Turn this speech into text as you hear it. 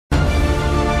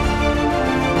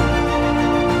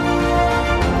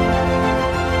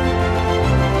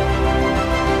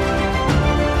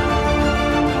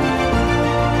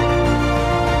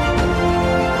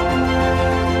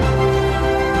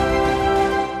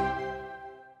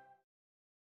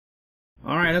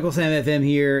Alright, Uncle Sam FM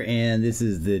here, and this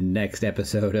is the next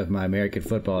episode of my American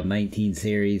Football 19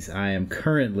 series. I am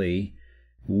currently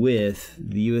with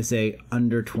the USA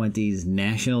Under-20s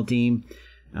national team.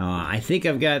 I think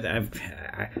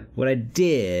what I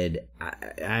did,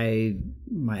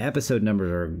 my episode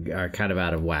numbers are kind of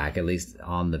out of whack, at least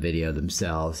on the video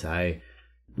themselves. I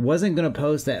wasn't going to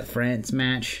post that France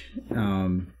match,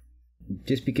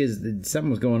 just because something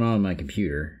was going on my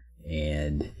computer,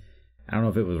 and I don't know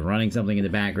if it was running something in the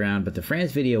background, but the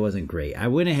France video wasn't great. I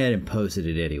went ahead and posted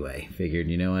it anyway. Figured,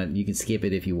 you know what, you can skip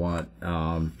it if you want.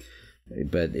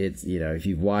 But it's, if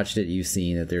you've watched it, you've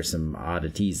seen that there's some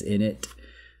oddities in it.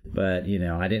 But,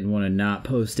 I didn't want to not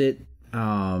post it.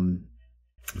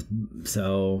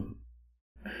 So,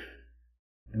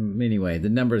 anyway, the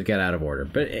numbers got out of order.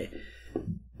 But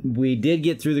we did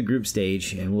get through the group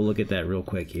stage, and we'll look at that real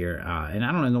quick here. And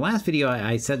I don't know, in the last video,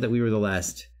 I said that we were the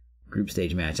last group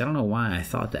stage match. I don't know why I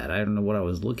thought that. I don't know what I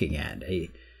was looking at.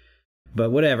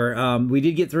 But whatever. We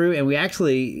did get through, and we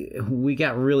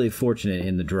got really fortunate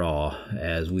in the draw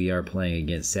as we are playing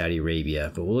against Saudi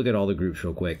Arabia. But we'll look at all the groups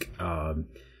real quick.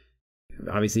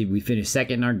 Obviously, we finished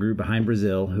second in our group behind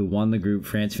Brazil, who won the group.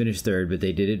 France finished third, but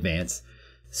they did advance.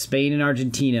 Spain and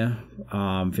Argentina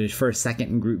finished first, second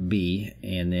in Group B.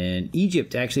 And then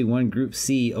Egypt actually won Group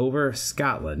C over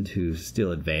Scotland, who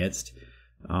still advanced.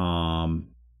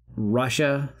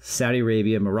 Russia, Saudi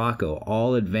Arabia, Morocco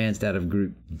all advanced out of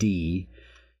Group D.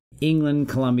 England,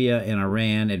 Colombia, and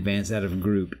Iran advanced out of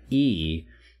Group E.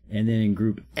 And then in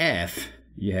Group F,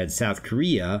 you had South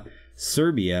Korea,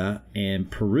 Serbia,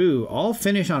 and Peru all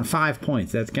finish on 5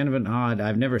 points. That's kind of an odd.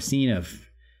 I've never seen a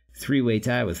three-way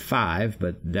tie with 5,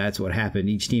 but that's what happened.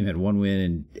 Each team had 1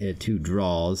 win and 2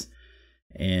 draws.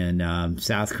 And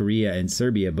South Korea and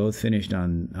Serbia both finished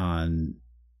on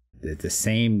the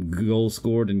same goals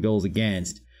scored and goals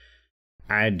against.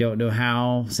 I don't know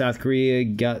how South Korea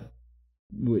had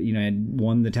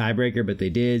won the tiebreaker, but they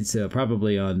did. So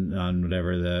probably on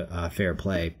whatever the fair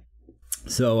play.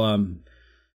 So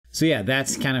yeah,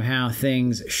 that's kind of how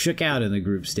things shook out in the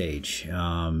group stage.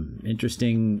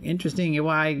 Interesting. Well,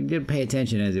 I did pay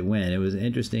attention as it went. It was an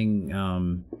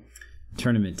interesting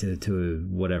tournament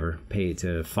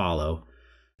to follow.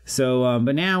 So,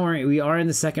 but now we are in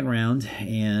the second round,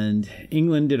 and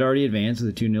England had already advanced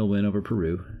with a 2-0 win over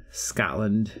Peru.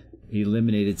 Scotland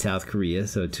eliminated South Korea,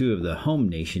 so 2 of the home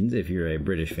nations, if you're a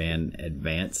British fan,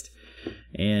 advanced.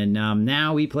 And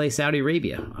now we play Saudi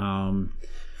Arabia,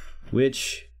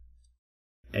 which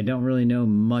I don't really know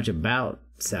much about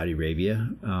Saudi Arabia.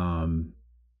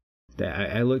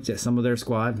 I looked at some of their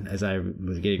squad as I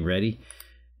was getting ready,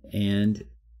 and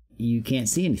you can't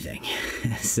see anything.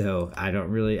 So I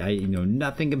know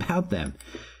nothing about them,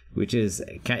 which is,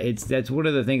 that's one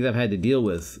of the things I've had to deal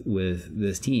with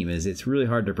this team, is it's really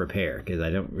hard to prepare because I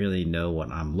don't really know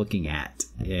what I'm looking at,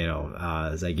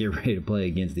 as I get ready to play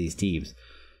against these teams.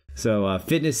 So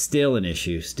fitness still an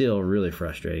issue, still really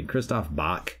frustrating. Christoph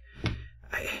Bach,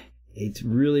 it's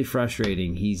really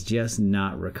frustrating. He's just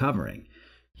not recovering.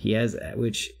 He has,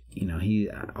 he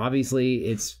obviously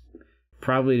it's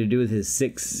probably to do with his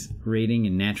 6 rating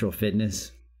in natural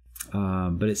fitness,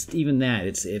 but it's even that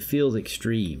it feels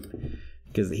extreme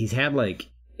because he's had like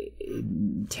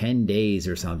 10 days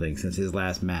or something since his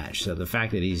last match. So the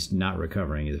fact that he's not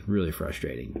recovering is really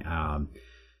frustrating.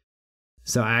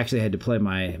 So I actually had to play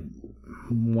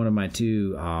one of my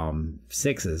 2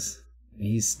 6s.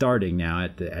 He's starting now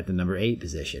at the number 8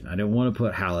 position. I don't want to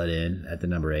put Hallett in at the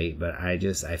number 8, but I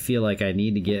feel like I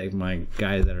need to get my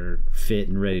guys that are fit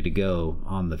and ready to go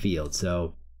on the field.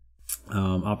 So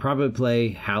I'll probably play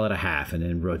Hallett a half and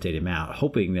then rotate him out,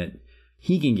 hoping that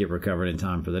he can get recovered in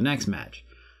time for the next match.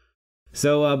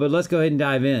 So, but let's go ahead and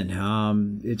dive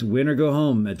in. It's win or go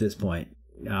home at this point.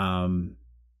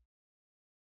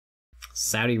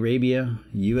 Saudi Arabia,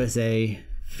 USA,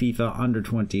 FIFA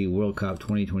Under-20 World Cup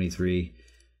 2023.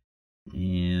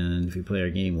 And if we play our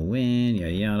game, we'll win.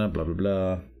 Yada yada, blah blah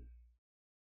blah.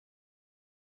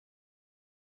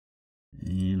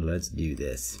 And let's do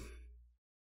this.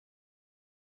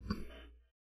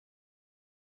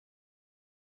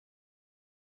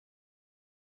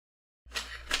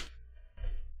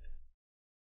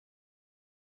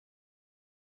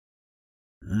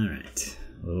 All right,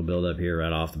 a little build up here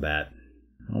right off the bat.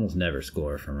 Almost never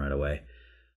score from right away.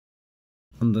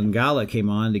 Ndangala came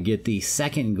on to get the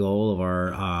second goal of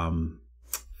our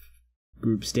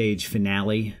group stage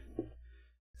finale.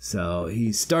 So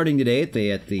he's starting today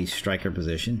at the striker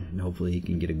position, and hopefully he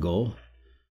can get a goal.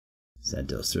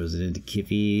 Santos throws it into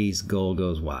Kiffy's goal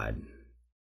goes wide.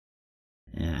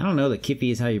 And I don't know that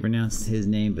Kiffy is how you pronounce his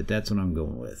name, but that's what I'm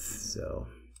going with. So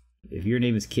if your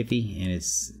name is Kiffy and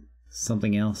it's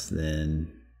something else,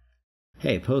 then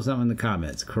hey, post something in the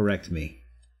comments. Correct me.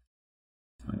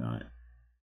 Hang on.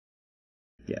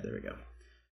 Yeah, there we go.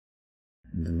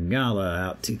 Ngala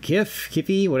out to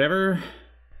Kiffy, whatever.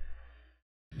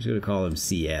 I'm just gonna call him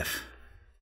CF.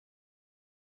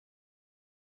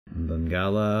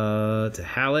 Bengala to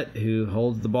Hallett, who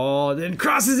holds the ball and then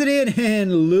crosses it in,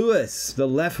 and Lewis, the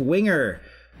left winger,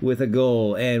 with a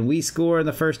goal, and we score in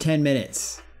the first 10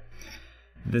 minutes.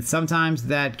 Sometimes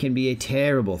that can be a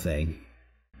terrible thing,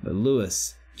 but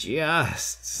Lewis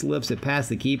just slips it past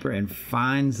the keeper and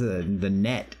finds the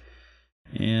net,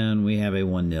 and we have a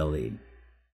 1-0 lead.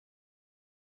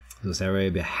 So Saudi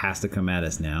Arabia has to come at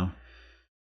us now.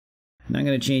 Not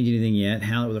going to change anything yet.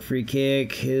 Hallett with a free kick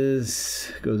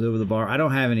goes over the bar. I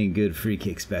don't have any good free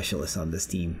kick specialists on this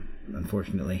team,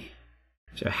 unfortunately.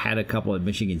 So I had a couple at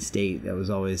Michigan State. That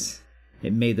was always,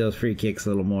 it made those free kicks a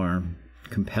little more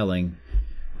compelling.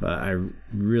 But I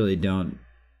really don't.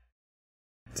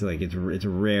 It's like it's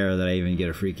rare that I even get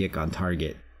a free kick on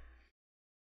target.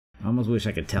 I almost wish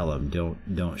I could tell them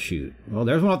don't shoot. Well,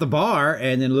 there's one off the bar,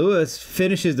 and then Lewis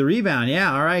finishes the rebound.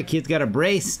 Yeah, all right, kid's got a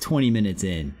brace 20 minutes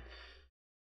in.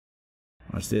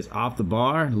 Watch this, off the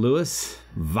bar, Lewis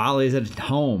volleys it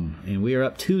home, and we are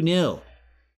up 2-0.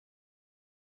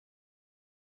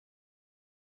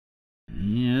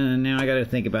 And now I got to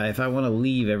think about if I want to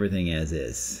leave everything as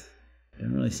is. I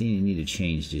don't really see any need to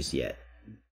change just yet.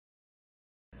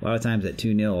 A lot of times at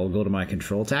 2-0, I'll go to my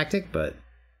control tactic, but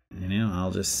you know,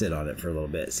 I'll just sit on it for a little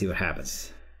bit, see what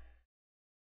happens.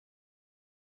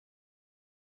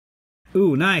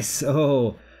 Ooh, nice.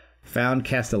 Oh, found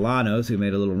Castellanos, who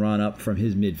made a little run up from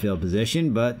his midfield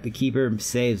position, but the keeper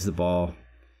saves the ball.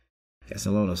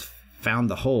 Castellanos found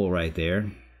the hole right there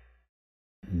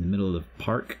in the middle of the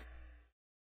park.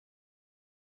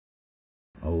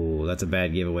 Oh, that's a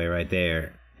bad giveaway right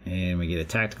there. And we get a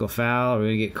tactical foul. Are we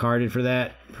going to get carded for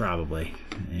that? Probably.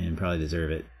 And probably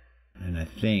deserve it. And I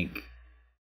think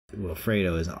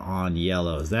Wilfredo is on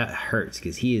yellows. That hurts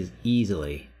because he is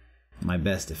easily my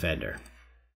best defender.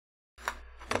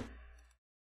 Go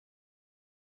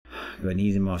ahead and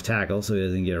ease him off tackle so he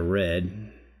doesn't get a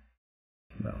red.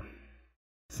 Well,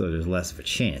 so there's less of a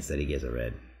chance that he gets a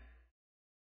red.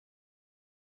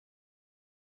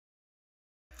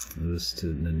 Lewis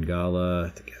to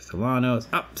Ngala to Castellanos.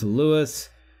 Up to Lewis.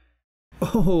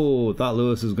 Oh, thought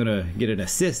Lewis was going to get an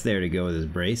assist there to go with his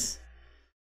brace.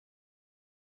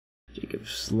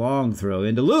 Jacobs' long throw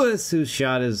into Lewis, whose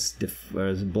shot is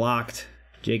blocked.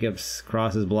 Jacobs'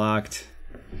 cross is blocked.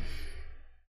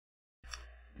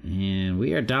 And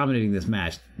we are dominating this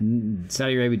match.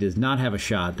 Saudi Arabia does not have a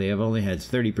shot. They have only had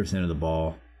 30% of the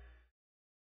ball.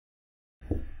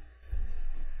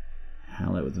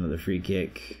 Hallett with another free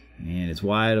kick. And it's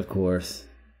wide, of course.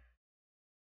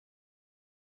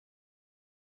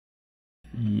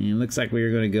 And it looks like we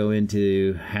are going to go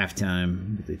into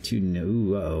halftime with a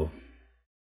 2-0. Uh-oh.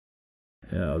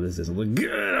 Oh, this doesn't look good.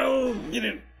 Oh, get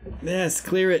it. Yes,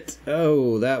 clear it.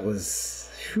 Oh, that was...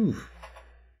 Whew.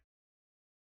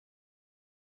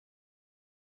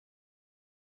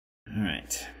 All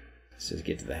right. Let's just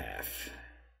get to the half.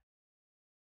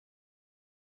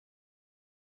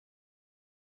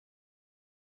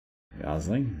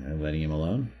 Gosling, they're letting him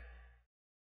alone.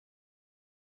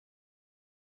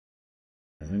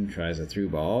 Gosling tries a through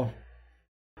ball.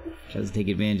 Tries to take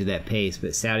advantage of that pace,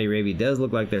 but Saudi Arabia does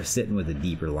look like they're sitting with a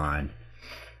deeper line.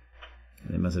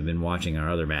 They must have been watching our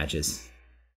other matches.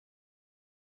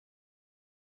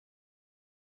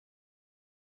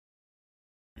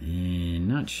 And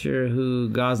not sure who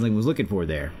Gosling was looking for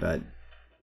there, but...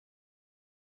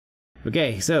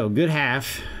 Okay, so good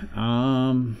half.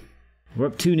 We're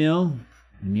up 2-0.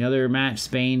 In the other match,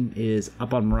 Spain is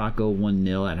up on Morocco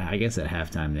 1-0 I guess at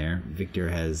halftime there. Victor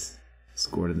has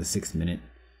scored in the 6th minute.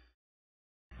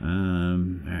 All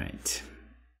right.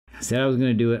 I said I was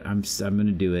going to do it. I'm going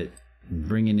to do it. I'm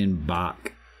bringing in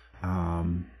Bach.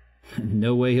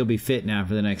 No way he'll be fit now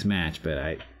for the next match, but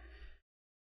it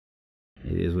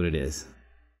is what it is.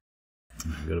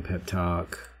 Go to pep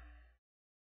talk.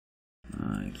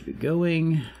 Keep it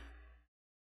going.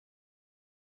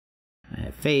 I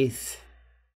have faith.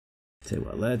 Say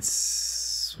what?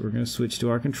 We're going to switch to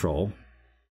our control.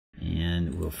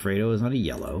 And Wilfredo is on a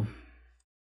yellow.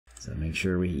 So make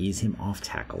sure we ease him off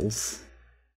tackles.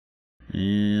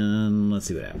 And let's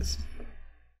see what happens.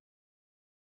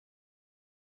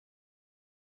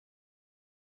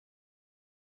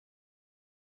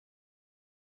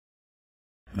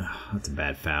 Oh, that's a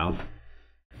bad foul.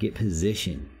 Get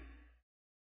position.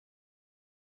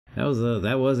 That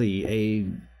was a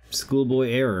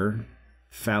schoolboy error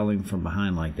fouling from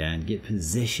behind like that and get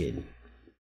position.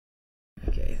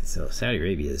 Okay, so Saudi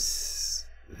Arabia's,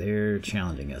 they're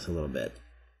challenging us a little bit.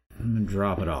 I'm gonna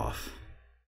drop it off.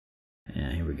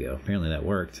 Yeah, here we go. Apparently that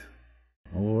worked.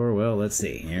 Or, well, let's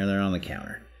see. Here they're on the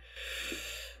counter.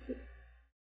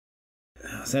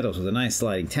 Settles with a nice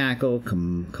sliding tackle.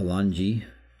 Kalanji.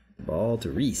 Ball to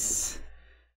Reese.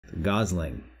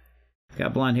 Gosling.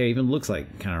 Got blonde hair. Even looks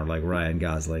like kind of like Ryan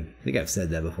Gosling. I think I've said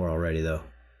that before already, though.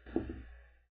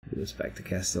 Goes back to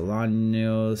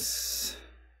Castellanos.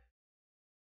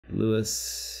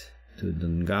 Lewis to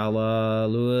Dungala.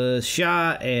 Lewis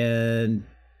shot and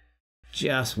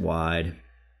just wide.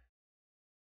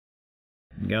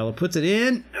 Dungala puts it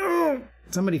in. Oh,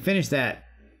 somebody finish that.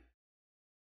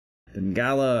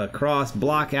 Dungala cross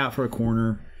block out for a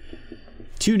corner.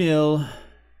 2-0.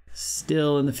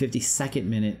 Still in the 52nd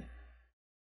minute.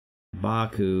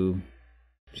 Baku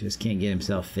just can't get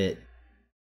himself fit.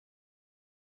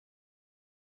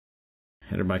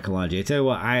 Header by Kalanji. I tell you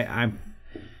what, I'm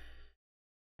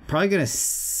probably gonna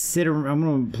I'm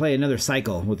gonna play another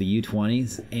cycle with the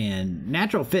U20s, and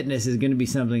natural fitness is gonna be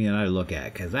something that I look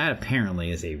at, because that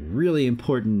apparently is a really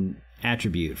important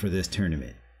attribute for this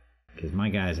tournament. Because my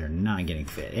guys are not getting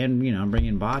fit, and you know I'm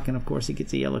bringing Bach, and of course he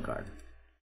gets a yellow card,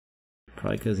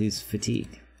 probably because he's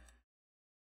fatigued.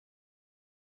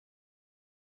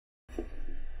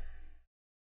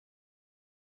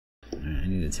 I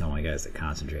need to tell my guys to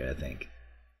concentrate, I think.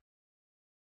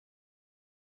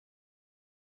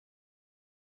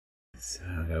 So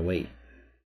I gotta wait.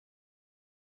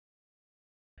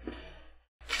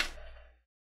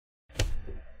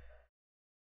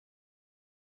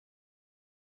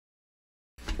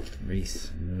 Reese,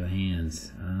 move the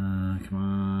hands. Come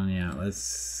on, yeah,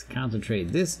 let's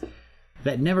concentrate.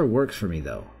 That never works for me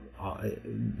though.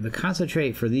 The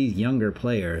concentrate for these younger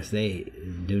players, they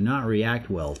do not react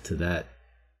well to that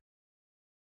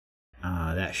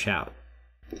shout.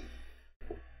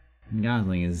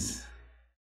 Gosling is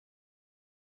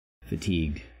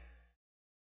fatigued.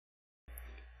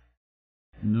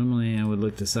 Normally I would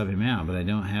look to sub him out, but I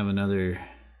don't have another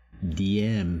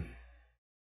DM.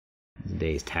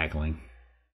 Today's tackling.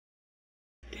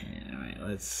 Alright,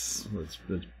 let's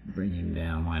bring him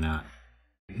down. Why not?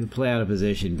 He'll play out of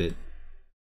position, but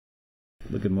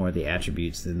looking more at the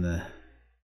attributes than the.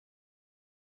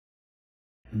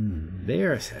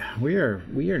 We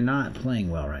are not playing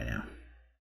well right now.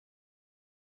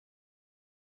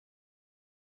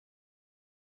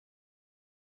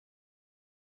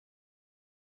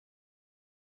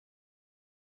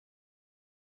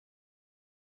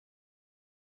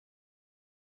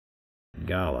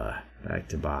 Gala back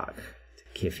to Bach to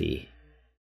Kiffy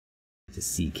to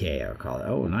CK, I'll call it.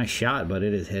 Oh, nice shot, but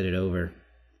it is headed over.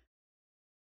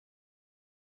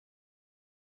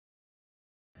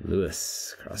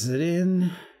 Lewis crosses it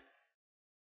in.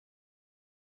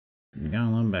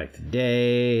 Gala back to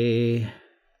Day.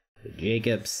 To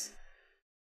Jacobs.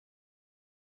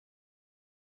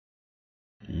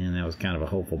 And that was kind of a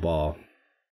hopeful ball.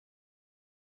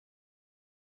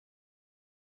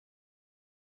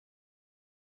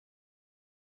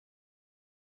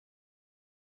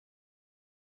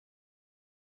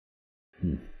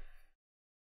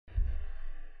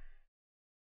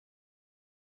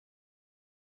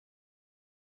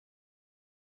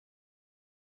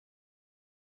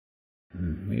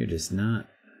 We're just not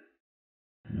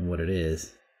know what it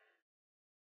is.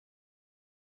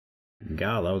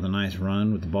 Gallo with a nice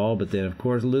run with the ball, but then of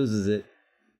course loses it.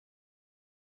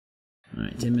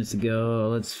 Alright, 10 minutes to go.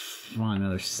 Let's find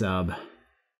another sub.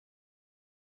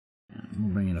 We'll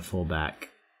bring in a fullback.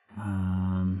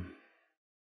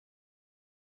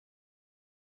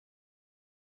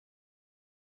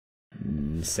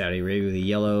 Saudi Arabia with a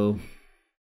yellow.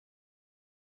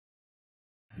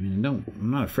 I mean,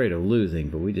 I'm not afraid of losing,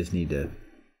 but we just need to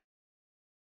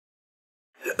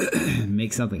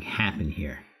make something happen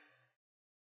here.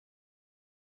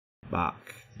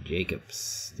 Bach,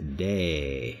 Jacobs,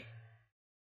 today.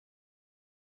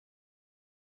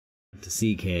 To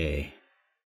CK.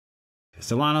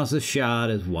 Castellanos' shot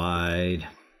is wide.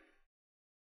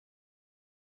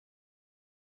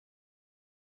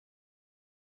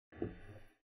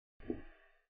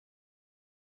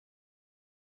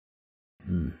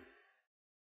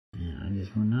 Yeah,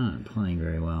 we're not playing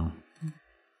very well.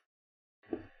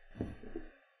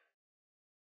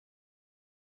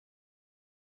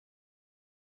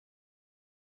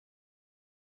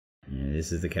 Yeah,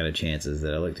 this is the kind of chances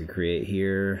that I like to create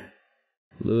here.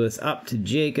 Lewis up to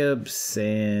Jacobs,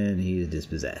 and he's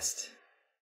dispossessed.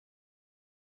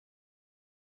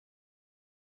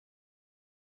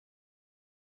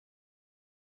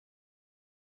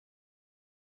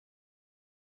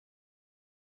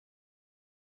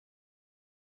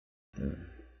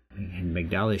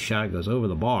 Migdali's shot goes over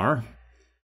the bar.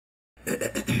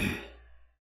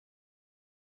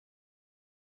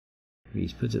 He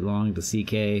puts it long to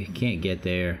CK, can't get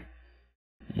there.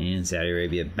 And Saudi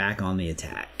Arabia back on the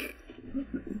attack.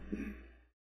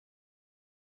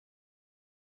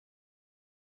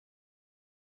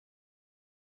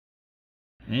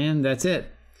 And that's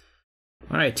it.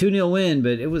 All right, 2-0 win,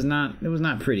 but it was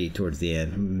not pretty towards the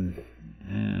end.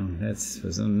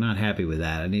 I'm not happy with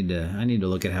that. I need to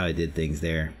look at how I did things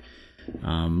there.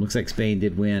 Looks like Spain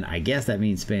did win. I guess that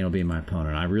means Spain will be my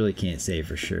opponent. I really can't say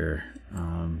for sure.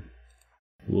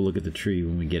 We'll look at the tree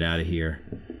when we get out of here.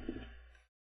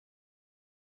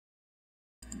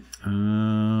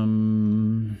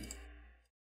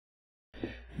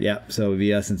 Yeah, so it'd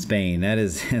be us and Spain.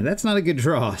 That's not a good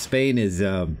draw. Spain is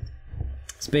one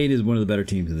of the better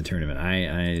teams in the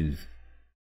tournament.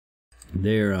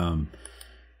 They're at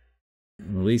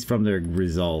least from their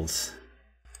results,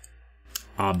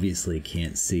 obviously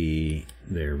can't see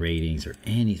their ratings or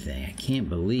anything. I can't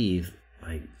believe,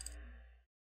 like,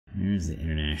 here's the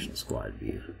international squad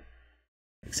view.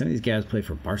 Like, some of these guys play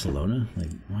for Barcelona. Like,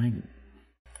 why?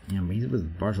 Yeah, but he's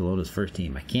with Barcelona's first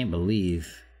team. I can't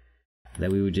believe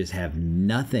that we would just have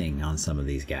nothing on some of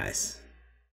these guys.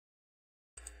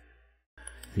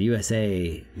 The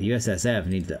USSF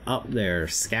needs to up their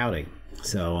scouting.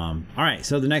 So, all right.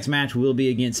 So the next match will be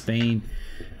against Spain.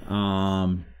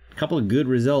 A couple of good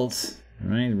results.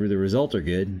 Right, the results are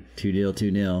good. 2-0,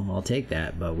 2-0. I'll take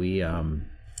that. But we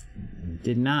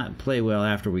did not play well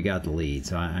after we got the lead.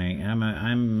 So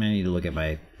I need to look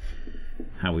at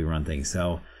how we run things.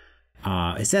 So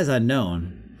it says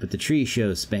unknown, but the tree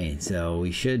shows Spain. So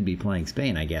we should be playing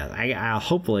Spain, I guess. I'll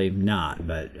hopefully not,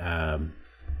 but I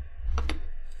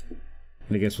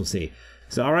guess we'll see.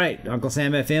 So, all right, Uncle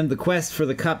Sam FM, the quest for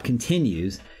the cup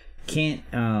continues. Can't,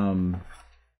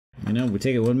 we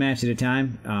take it one match at a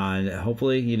time.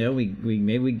 Hopefully,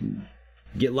 we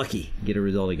get lucky, get a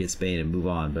result against Spain and move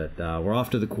on. But we're off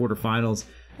to the quarterfinals.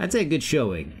 I'd say a good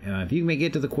showing. If you can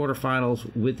get to the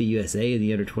quarterfinals with the USA in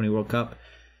the Under-20 World Cup,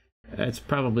 that's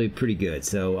probably pretty good.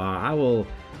 So I will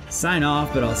sign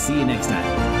off, but I'll see you next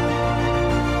time.